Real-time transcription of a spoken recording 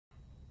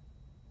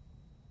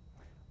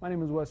My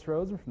name is Wes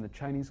Rhodes. I'm from the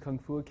Chinese Kung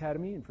Fu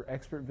Academy and for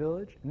Expert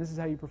Village, and this is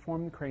how you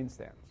perform the crane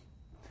stance.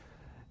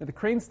 Now, the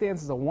crane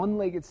stance is a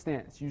one-legged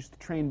stance used to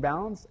train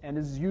balance and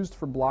is used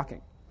for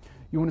blocking.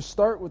 You want to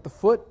start with the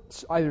foot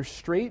either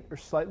straight or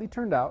slightly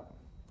turned out,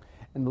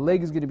 and the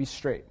leg is going to be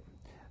straight.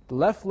 The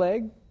left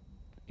leg,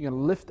 you're going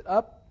to lift it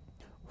up.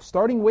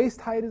 Starting waist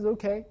height is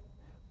okay.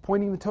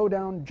 Pointing the toe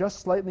down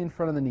just slightly in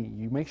front of the knee.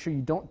 You make sure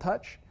you don't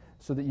touch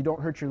so that you don't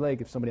hurt your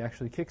leg if somebody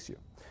actually kicks you.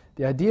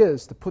 The idea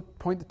is to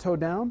point the toe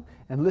down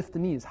and lift the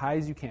knee as high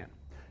as you can.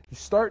 You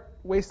start,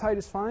 waist height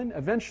is fine.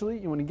 Eventually,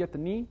 you want to get the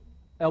knee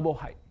elbow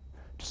height.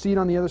 Just see it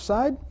on the other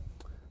side.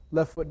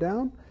 Left foot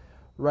down,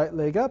 right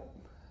leg up.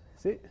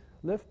 See,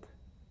 lift,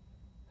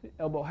 see,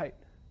 elbow height.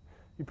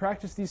 You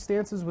practice these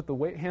stances with the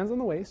hands on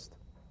the waist.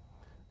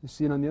 You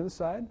see it on the other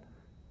side.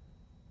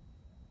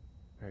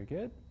 Very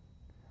good.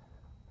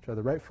 Try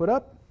the right foot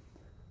up.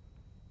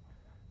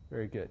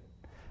 Very good.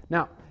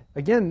 Now,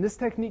 again, this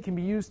technique can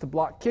be used to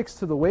block kicks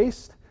to the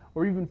waist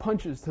or even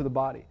punches to the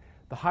body.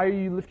 The higher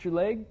you lift your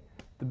leg,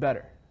 the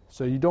better.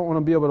 So you don't want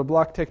to be able to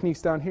block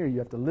techniques down here. You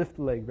have to lift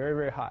the leg very,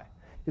 very high.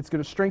 It's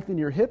going to strengthen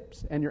your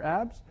hips and your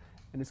abs,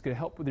 and it's going to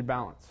help with your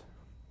balance.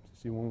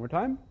 See one more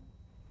time.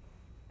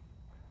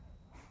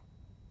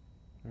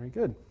 Very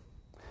good.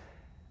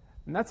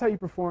 And that's how you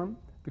perform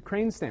the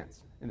crane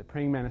stance in the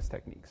Praying Mantis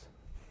techniques.